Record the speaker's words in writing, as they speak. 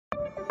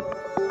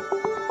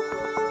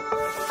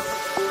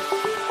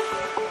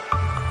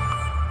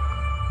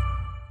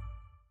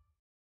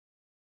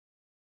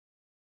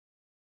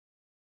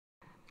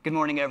Good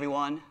morning,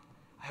 everyone.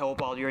 I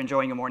hope all you're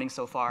enjoying your morning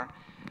so far.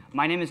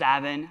 My name is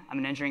Avin. I'm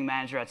an engineering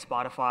manager at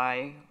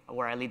Spotify,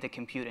 where I lead the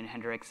compute and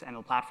Hendrix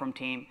ML platform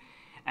team.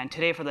 And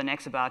today, for the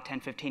next about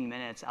 10-15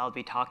 minutes, I'll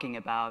be talking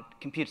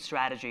about compute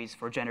strategies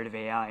for generative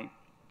AI.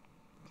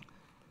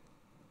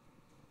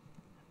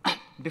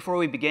 Before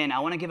we begin, I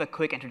want to give a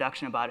quick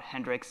introduction about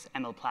Hendrix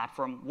ML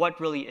platform. What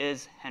really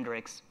is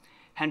Hendrix?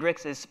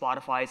 Hendrix is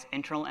Spotify's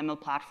internal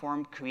ML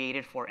platform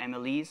created for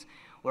MLEs,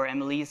 where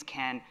MLEs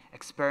can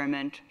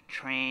experiment,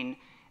 train,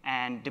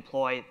 and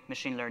deploy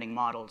machine learning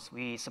models.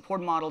 We support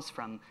models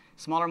from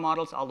smaller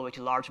models all the way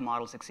to large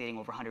models exceeding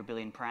over 100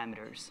 billion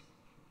parameters.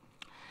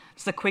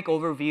 Just a quick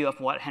overview of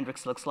what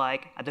Hendrix looks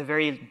like. At the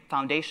very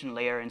foundation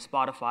layer in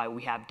Spotify,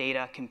 we have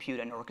data, compute,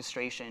 and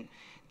orchestration.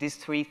 These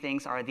three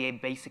things are the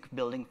basic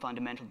building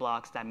fundamental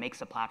blocks that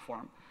makes a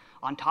platform.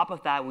 On top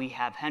of that, we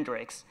have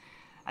Hendrix.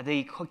 At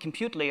the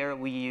compute layer,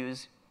 we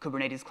use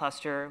Kubernetes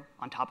cluster.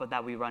 On top of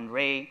that, we run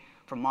Ray.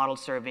 For model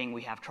serving,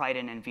 we have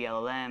Trident and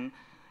VLLM.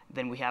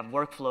 Then we have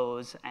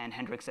workflows and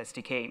Hendrix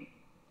SDK.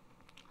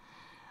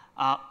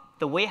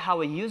 The way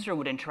how a user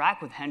would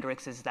interact with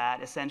Hendrix is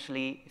that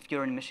essentially, if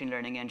you're in machine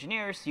learning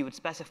engineers, you would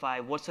specify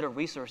what sort of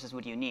resources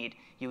would you need.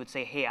 You would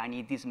say, hey, I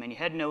need these many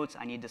head nodes,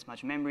 I need this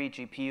much memory,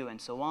 GPU,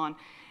 and so on.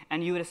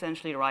 And you would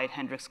essentially write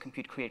Hendrix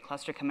compute create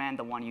cluster command,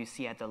 the one you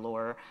see at the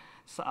lower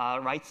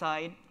right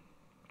side.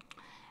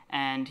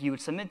 And you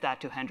would submit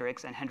that to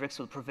Hendrix, and Hendrix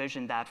will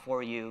provision that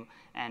for you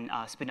and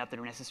spin up the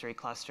necessary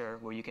cluster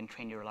where you can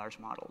train your large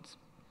models.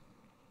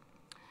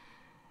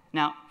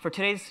 Now, for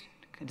today's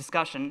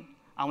discussion,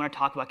 I want to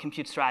talk about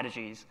compute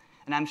strategies.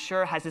 And I'm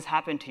sure, has this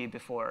happened to you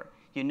before?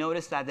 You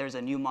notice that there's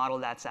a new model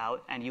that's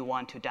out, and you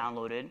want to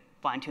download it,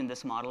 fine-tune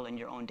this model in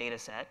your own data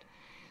set.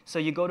 So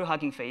you go to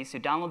Hugging Face, you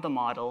download the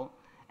model,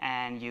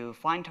 and you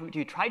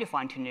try to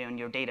fine-tune it on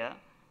your data,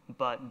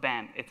 but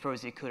bam, it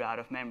throws your CUDA out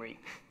of memory.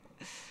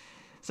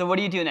 So what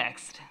do you do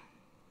next?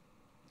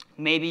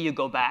 Maybe you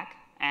go back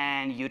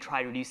and you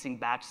try reducing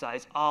batch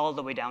size all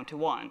the way down to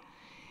 1.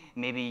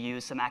 Maybe you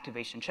use some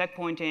activation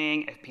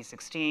checkpointing,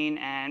 FP16,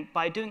 and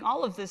by doing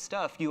all of this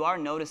stuff, you are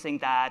noticing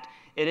that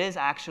it is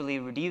actually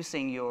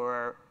reducing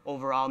your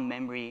overall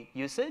memory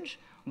usage,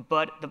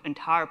 but the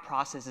entire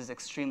process is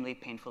extremely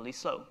painfully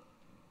slow.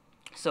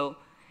 So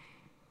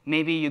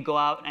maybe you go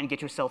out and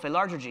get yourself a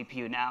larger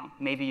GPU now.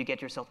 Maybe you get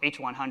yourself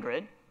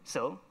H100.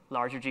 So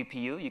larger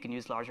GPU, you can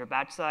use larger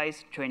batch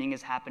size. Training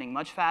is happening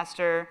much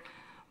faster.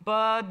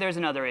 But there's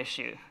another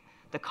issue.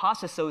 The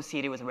cost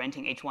associated with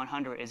renting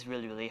H100 is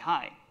really, really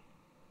high.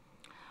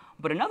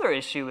 But another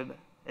issue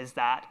is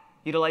that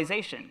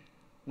utilization.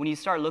 When you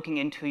start looking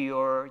into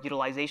your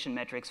utilization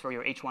metrics for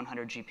your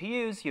H100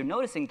 GPUs, you're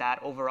noticing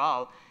that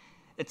overall,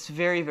 it's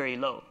very, very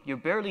low. You're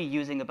barely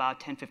using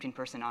about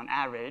 10-15% on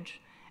average.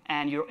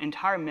 And your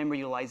entire memory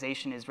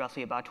utilization is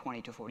roughly about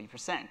 20 to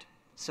 40%.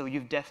 So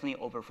you've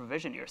definitely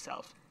over-provisioned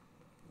yourself.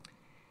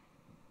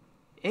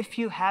 If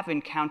you have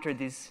encountered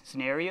these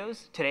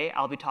scenarios, today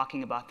I'll be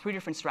talking about 3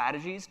 different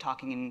strategies,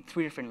 talking in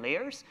 3 different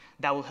layers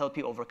that will help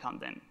you overcome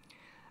them.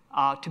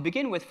 To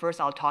begin with, first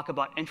I'll talk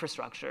about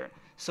infrastructure.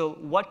 So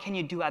what can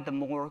you do at the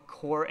more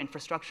core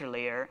infrastructure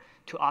layer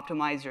to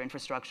optimize your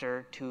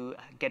infrastructure to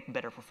get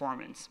better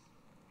performance?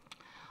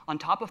 On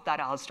top of that,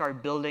 I'll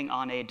start building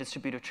on a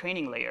distributed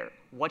training layer.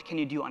 What can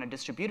you do on a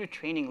distributed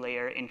training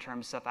layer in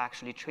terms of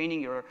actually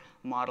training your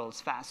models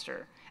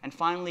faster? And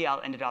finally,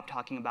 I'll end up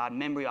talking about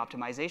memory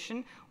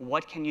optimization.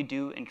 What can you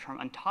do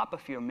on top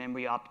of your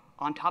memory,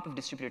 on top of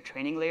distributed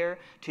training layer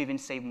to even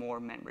save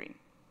more memory?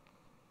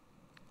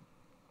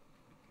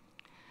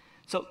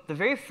 So the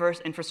very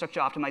first infrastructure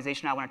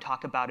optimization I want to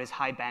talk about is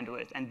high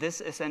bandwidth. And this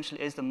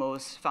essentially is the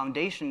most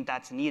foundation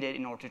that's needed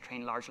in order to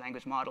train large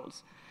language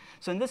models.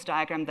 So in this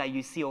diagram that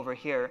you see over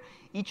here,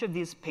 each of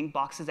these pink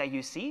boxes that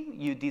you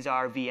see, these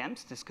are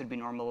VMs. This could be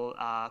normal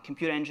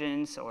compute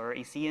engines or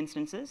EC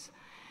instances.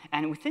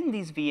 And within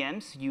these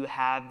VMs, you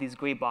have these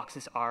gray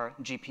boxes are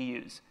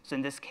GPUs. So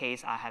in this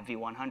case, I have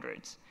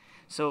V100s.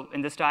 So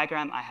in this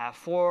diagram, I have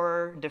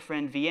 4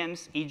 different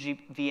VMs, each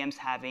VMs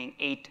having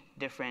 8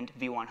 different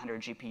V100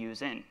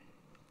 GPUs in.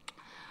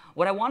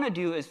 What I want to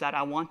do is that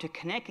I want to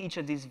connect each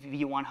of these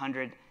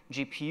V100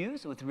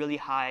 GPUs with really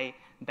high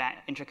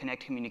interconnect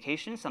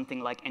communication,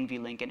 something like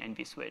NVLink and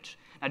NVSwitch.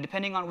 Now,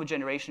 depending on what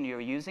generation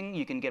you're using,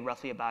 you can get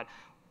roughly about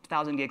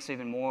 1,000 gigs or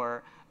even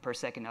more per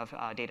second of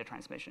data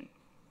transmission.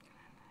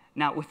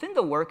 Now, within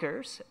the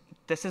workers,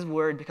 this is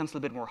where it becomes a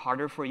little bit more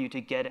harder for you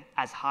to get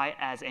as high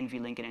as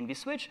NVLink and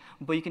NVSwitch,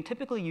 but you can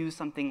typically use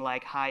something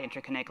like high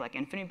interconnect like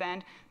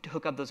InfiniBand to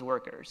hook up those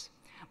workers.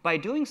 By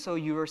doing so,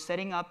 you are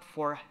setting up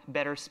for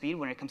better speed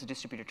when it comes to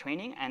distributed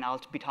training, and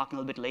I'll be talking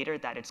a little bit later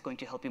that it's going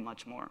to help you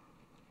much more.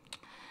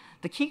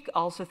 The key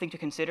also thing to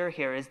consider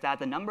here is that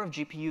the number of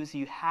GPUs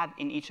you have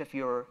in each of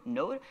your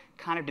node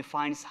kind of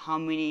defines how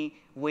many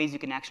ways you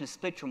can actually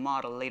split your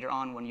model later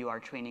on when you are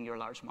training your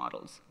large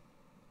models.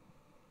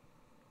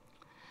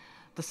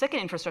 The second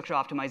infrastructure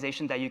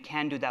optimization that you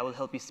can do that will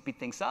help you speed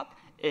things up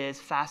is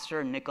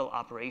faster nickel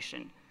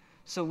operation.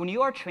 So when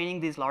you are training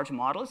these large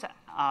models,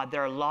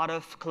 there are a lot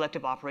of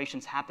collective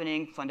operations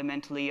happening.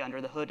 Fundamentally,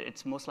 under the hood,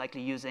 it's most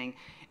likely using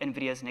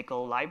NVIDIA's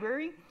Nickel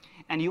library.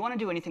 And you want to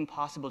do anything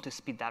possible to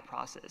speed that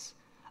process.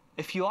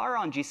 If you are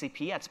on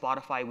GCP, at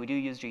Spotify, we do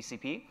use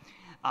GCP.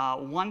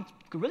 One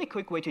really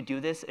quick way to do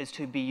this is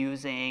to be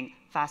using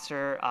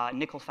faster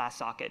Nickel Fast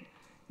Socket.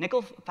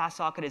 Nickel Fast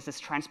Socket is this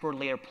transport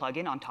layer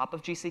plugin on top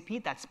of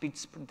GCP that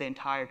speeds the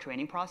entire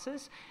training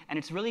process. And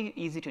it's really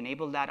easy to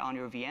enable that on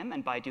your VM.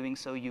 And by doing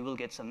so, you will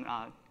get some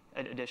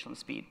additional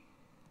speed.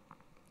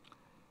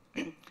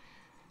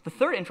 The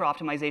third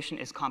infra-optimization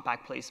is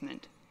compact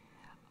placement.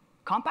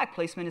 Compact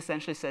placement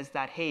essentially says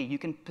that, hey, you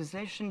can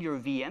position your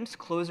VMs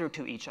closer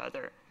to each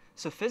other.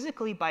 So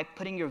physically, by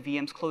putting your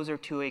VMs closer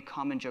to a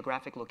common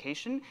geographic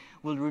location,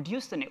 will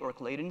reduce the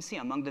network latency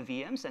among the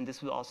VMs, and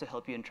this will also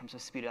help you in terms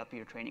of speed up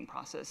your training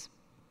process.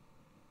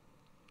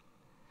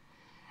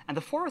 And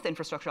the fourth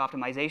infrastructure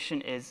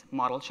optimization is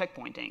model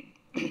checkpointing.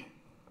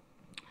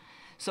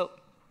 So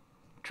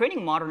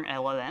training modern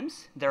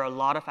LLMs, there are a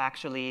lot of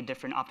actually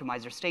different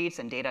optimizer states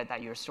and data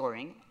that you're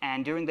storing.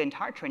 And during the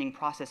entire training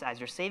process, as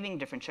you're saving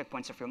different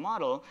checkpoints of your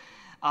model,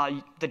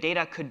 the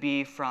data could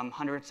be from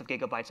hundreds of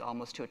gigabytes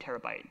almost to a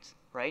terabyte,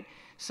 right?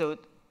 So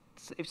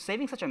if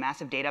saving such a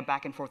massive data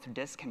back and forth through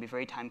disk can be a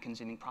very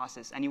time-consuming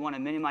process, and you want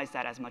to minimize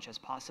that as much as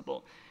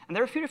possible. And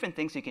there are a few different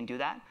things you can do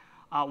that.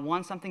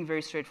 One, something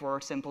very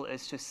straightforward, simple,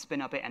 is to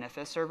spin up an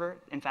NFS server.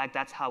 In fact,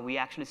 that's how we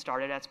actually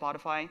started at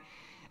Spotify.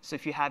 So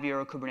if you have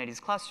your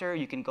Kubernetes cluster,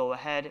 you can go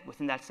ahead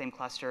within that same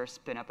cluster,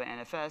 spin up an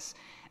NFS,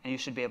 and you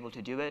should be able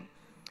to do it.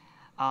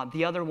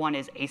 The other one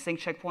is async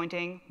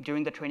checkpointing.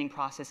 During the training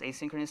process,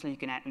 asynchronously, you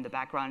can, in the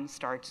background,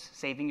 start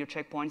saving your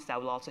checkpoints.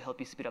 That will also help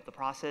you speed up the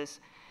process.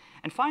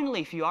 And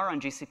finally, if you are on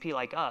GCP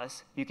like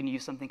us, you can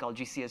use something called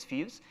GCS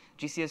Fuse.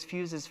 GCS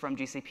Fuse is from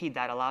GCP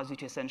that allows you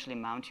to essentially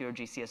mount your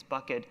GCS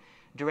bucket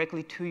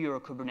directly to your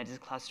Kubernetes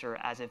cluster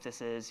as if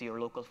this is your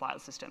local file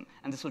system.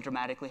 And this will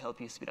dramatically help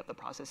you speed up the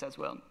process as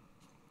well.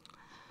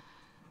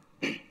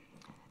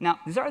 Now,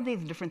 these are the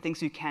different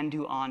things you can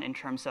do in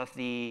terms of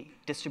the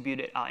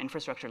distributed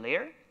infrastructure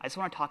layer. I just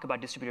want to talk about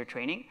distributed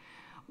training.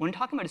 When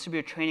talking about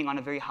distributed training on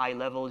a very high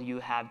level, you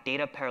have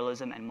data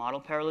parallelism and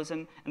model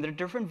parallelism. And there are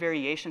different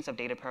variations of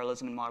data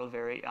parallelism and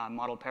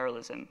model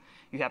parallelism.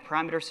 You have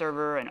parameter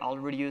server and all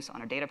reduce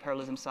on a data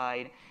parallelism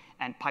side,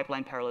 and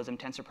pipeline parallelism,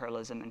 tensor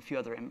parallelism, and a few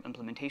other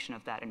implementation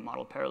of that in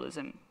model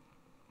parallelism.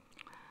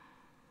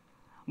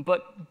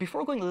 But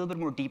before going a little bit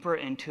more deeper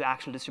into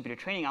actual distributed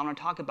training, I want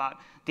to talk about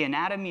the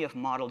anatomy of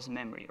models'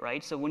 memory,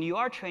 right? So when you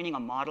are training a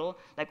model,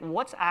 like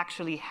what's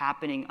actually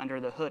happening under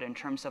the hood in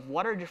terms of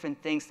what are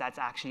different things that's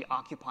actually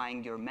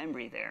occupying your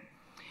memory there?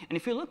 And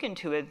if you look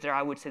into it,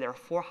 I would say there are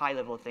 4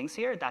 high-level things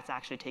here that's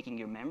actually taking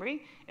your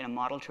memory in a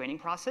model training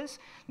process.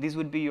 These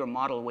would be your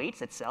model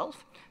weights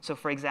itself. So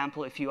for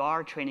example, if you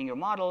are training your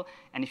model,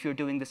 and if you're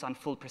doing this on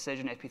full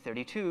precision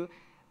FP32,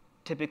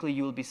 typically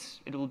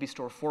it will be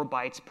stored 4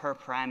 bytes per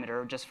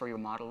parameter just for your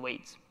model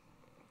weights.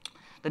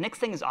 The next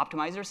thing is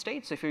optimizer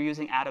state. So if you're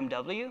using Atom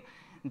W,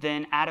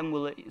 then Atom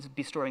will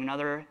be storing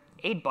another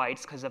 8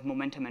 bytes because of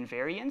momentum and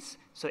variance.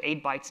 So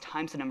 8 bytes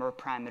times the number of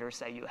parameters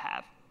that you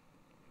have.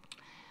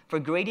 For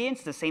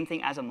gradients, the same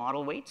thing as a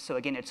model weight. So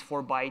again, it's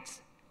 4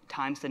 bytes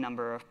times the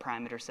number of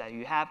parameters that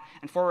you have.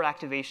 And forward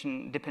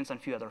activation depends on a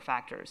few other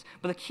factors.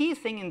 But the key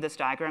thing in this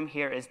diagram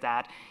here is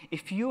that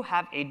if you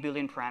have 8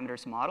 billion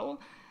parameters model,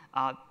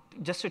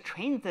 just to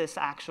train this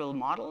actual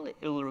model,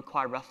 it will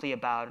require roughly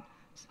about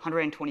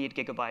 128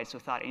 gigabytes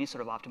without any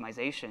sort of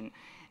optimization.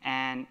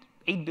 And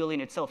 8 billion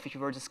itself, if you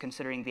were just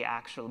considering the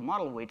actual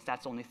model weights,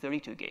 that's only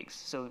 32 gigs.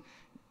 So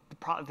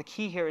the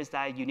key here is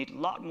that you need a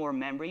lot more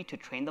memory to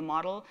train the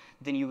model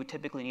than you would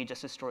typically need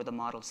just to store the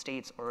model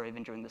states or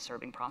even during the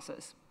serving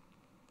process.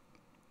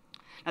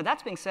 Now,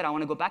 that being said, I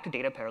want to go back to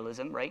data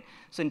parallelism, right?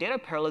 So in data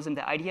parallelism,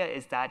 the idea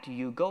is that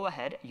you go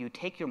ahead, you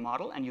take your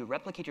model, and you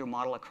replicate your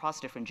model across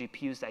different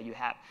GPUs that you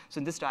have. So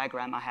in this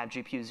diagram, I have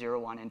GPU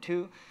 0, 1, and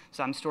 2.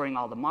 So I'm storing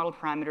all the model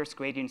parameters,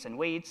 gradients, and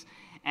weights.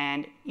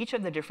 And each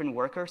of the different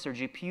workers or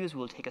GPUs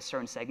will take a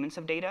certain segments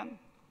of data.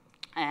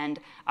 And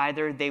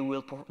either they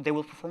will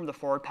perform the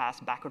forward pass,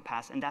 backward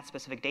pass in that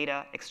specific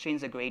data,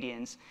 exchange the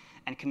gradients,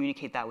 and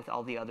communicate that with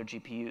all the other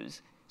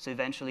GPUs. So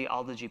eventually,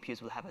 all the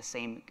GPUs will have the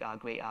same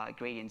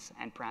gradients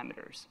and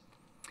parameters.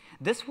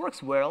 This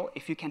works well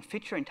if you can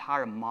fit your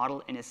entire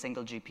model in a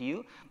single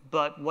GPU.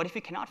 But what if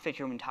you cannot fit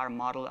your entire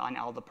model on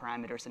all the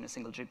parameters in a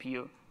single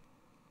GPU?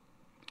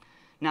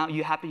 Now,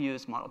 you have to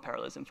use model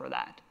parallelism for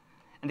that.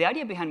 And the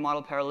idea behind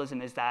model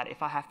parallelism is that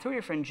if I have 3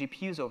 different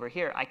GPUs over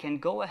here, I can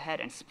go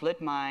ahead and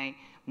split my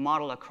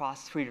model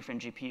across 3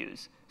 different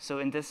GPUs. So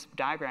in this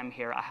diagram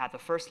here, I have the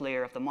first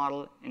layer of the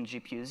model in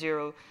GPU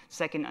 0,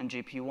 second on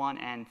GPU 1,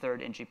 and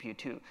third in GPU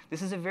 2.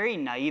 This is a very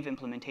naive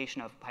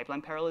implementation of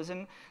pipeline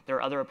parallelism. There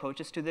are other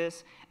approaches to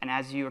this. And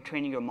as you're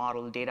training your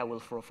model, the data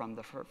will flow from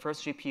the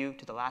first GPU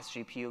to the last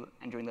GPU.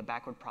 And during the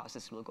backward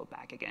process, it will go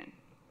back again.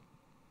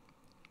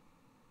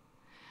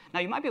 Now,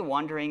 you might be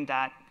wondering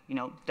that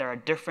there are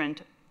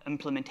different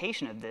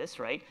implementation of this,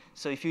 right?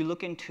 So if you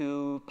look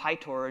into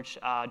PyTorch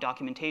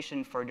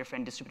documentation for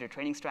different distributed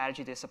training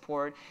strategies they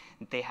support,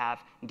 they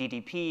have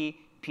DDP,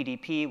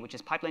 PDP, which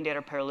is pipeline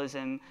data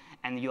parallelism,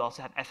 and you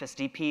also have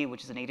FSDP,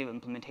 which is a native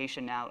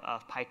implementation now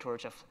of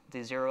PyTorch of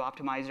the zero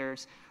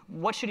optimizers.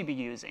 What should you be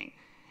using?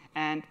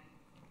 And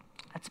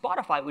at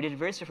Spotify, we did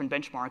various different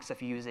benchmarks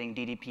of using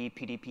DDP,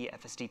 PDP,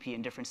 FSDP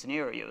in different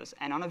scenarios.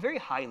 And on a very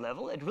high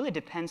level, it really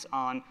depends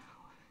on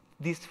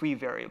these three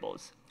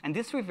variables. And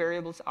these three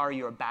variables are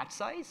your batch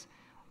size,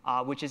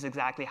 which is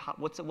exactly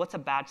what's a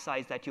batch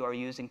size that you are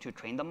using to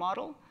train the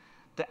model,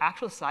 the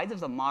actual size of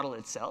the model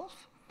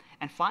itself,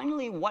 and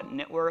finally, what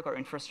network or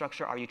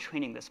infrastructure are you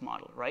training this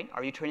model, right?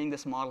 Are you training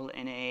this model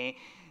in a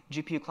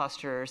GPU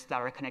clusters that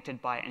are connected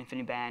by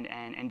InfiniBand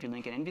and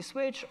NVLink and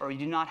NVSwitch, or you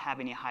do not have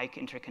any high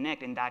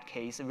interconnect? In that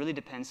case, it really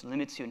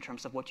limits you in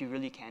terms of what you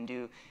really can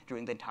do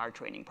during the entire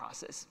training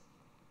process.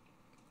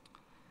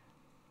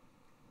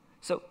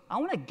 So I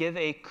want to give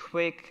a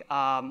quick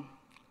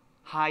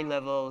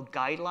high-level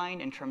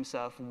guideline in terms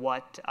of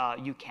what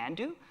you can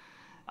do.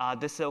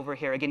 This over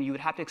here, again, you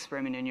would have to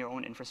experiment in your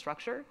own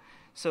infrastructure.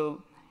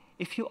 So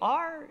if you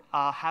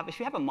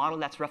have a model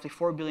that's roughly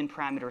 4 billion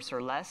parameters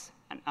or less,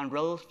 and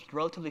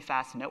relatively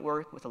fast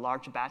network with a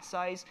large batch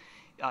size,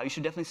 you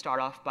should definitely start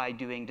off by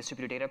doing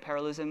distributed data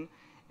parallelism.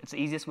 It's the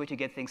easiest way to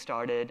get things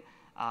started.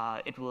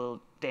 The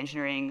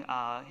engineering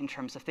in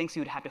terms of things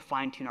you would have to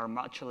fine tune are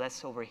much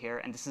less over here,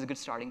 and this is a good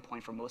starting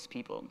point for most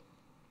people.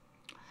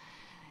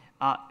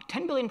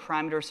 10 billion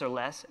parameters or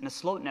less in a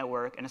slow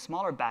network and a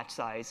smaller batch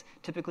size,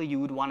 typically you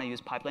would want to use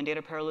pipeline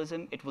data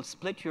parallelism. It will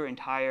split your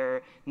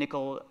entire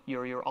nickel,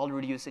 your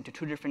already used into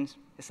two different,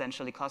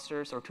 essentially,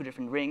 clusters or two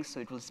different rings, so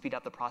it will speed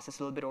up the process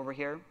a little bit over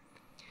here.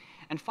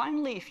 And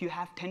finally, if you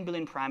have 10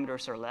 billion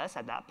parameters or less,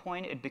 at that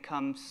point, it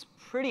becomes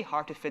pretty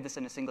hard to fit this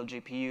in a single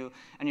GPU,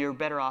 and you're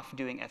better off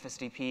doing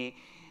FSDP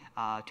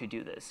to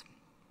do this.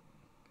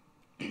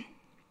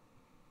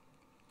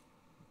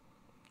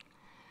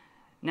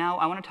 Now,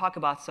 I want to talk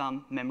about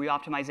some memory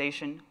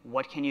optimization.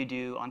 What can you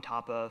do on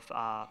top of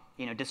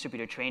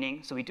distributed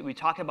training? So we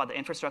talk about the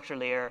infrastructure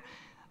layer,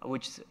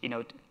 which is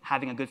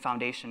having a good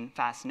foundation,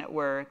 fast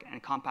network,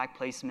 and compact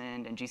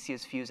placement, and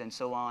GCS fuse, and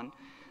so on.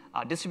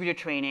 Distributed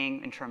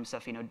training in terms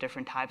of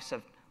different types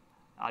of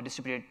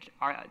distributed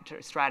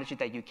strategy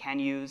that you can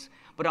use.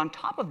 But on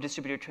top of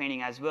distributed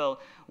training as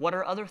well, what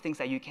are other things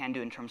that you can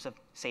do in terms of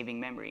saving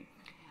memory?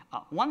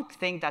 One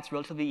thing that's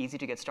relatively easy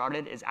to get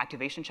started is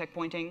activation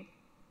checkpointing.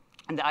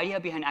 And the idea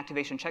behind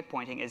activation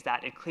checkpointing is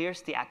that it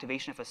clears the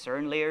activation of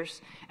certain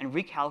layers and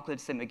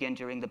recalculates them again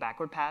during the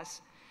backward pass.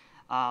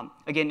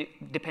 Again,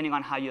 depending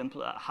on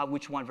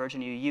which one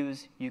version you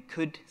use, you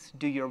could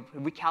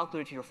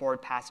recalculate your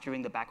forward pass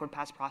during the backward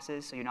pass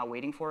process, so you're not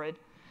waiting for it.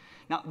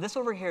 Now, this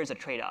over here is a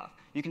trade-off.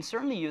 You can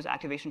certainly use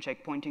activation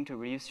checkpointing to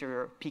reduce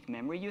your peak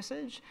memory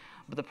usage,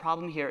 but the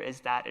problem here is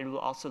that it will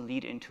also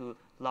lead into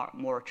a lot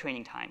more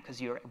training time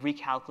because you're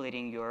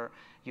recalculating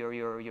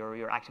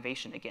your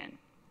activation again.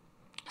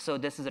 So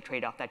this is a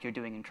trade-off that you're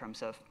doing in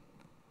terms of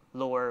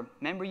lower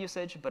memory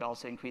usage, but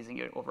also increasing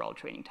your overall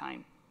training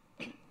time.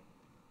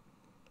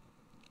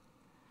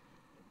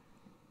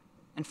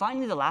 And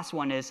finally, the last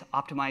one is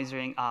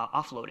optimizing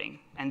offloading.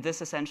 And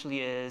this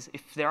essentially is,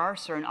 if there are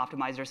certain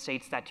optimizer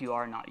states that you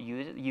are not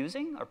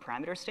using, or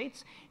parameter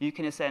states, you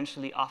can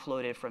essentially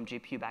offload it from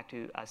GPU back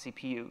to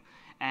CPU.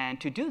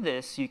 And to do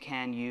this, you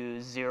can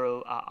use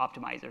zero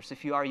optimizers. So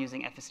if you are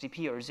using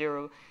FSDP or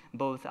zero,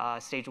 both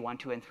stage 1,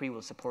 2, and 3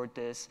 will support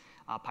this.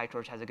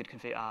 PyTorch has a good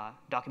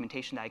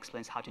documentation that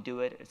explains how to do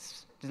it.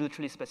 It's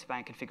literally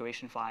specifying a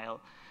configuration file.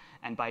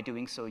 And by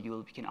doing so,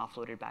 you can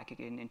offload it back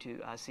again into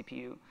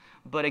CPU.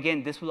 But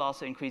again, this will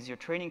also increase your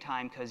training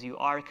time because you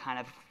are kind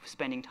of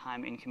spending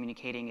time in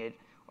communicating it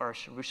or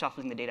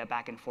reshuffling the data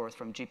back and forth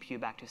from GPU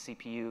back to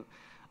CPU.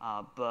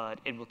 But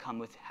it will come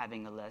with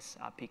having a less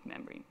peak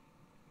memory.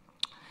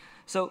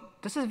 So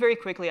this is very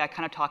quickly, I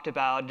kind of talked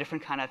about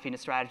different kind of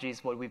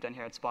strategies, what we've done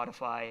here at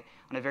Spotify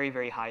on a very,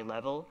 very high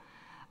level.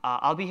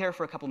 I'll be here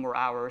for a couple more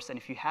hours. And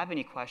if you have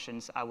any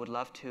questions, I would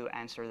love to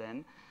answer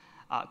them.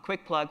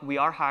 Quick plug, we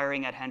are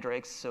hiring at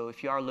Hendrix, so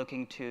if you are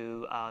looking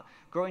to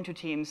grow into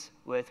teams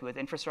with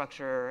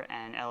infrastructure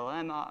and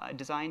LLM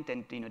design,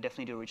 then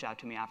definitely do reach out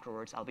to me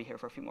afterwards. I'll be here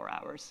for a few more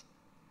hours.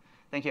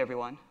 Thank you,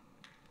 everyone.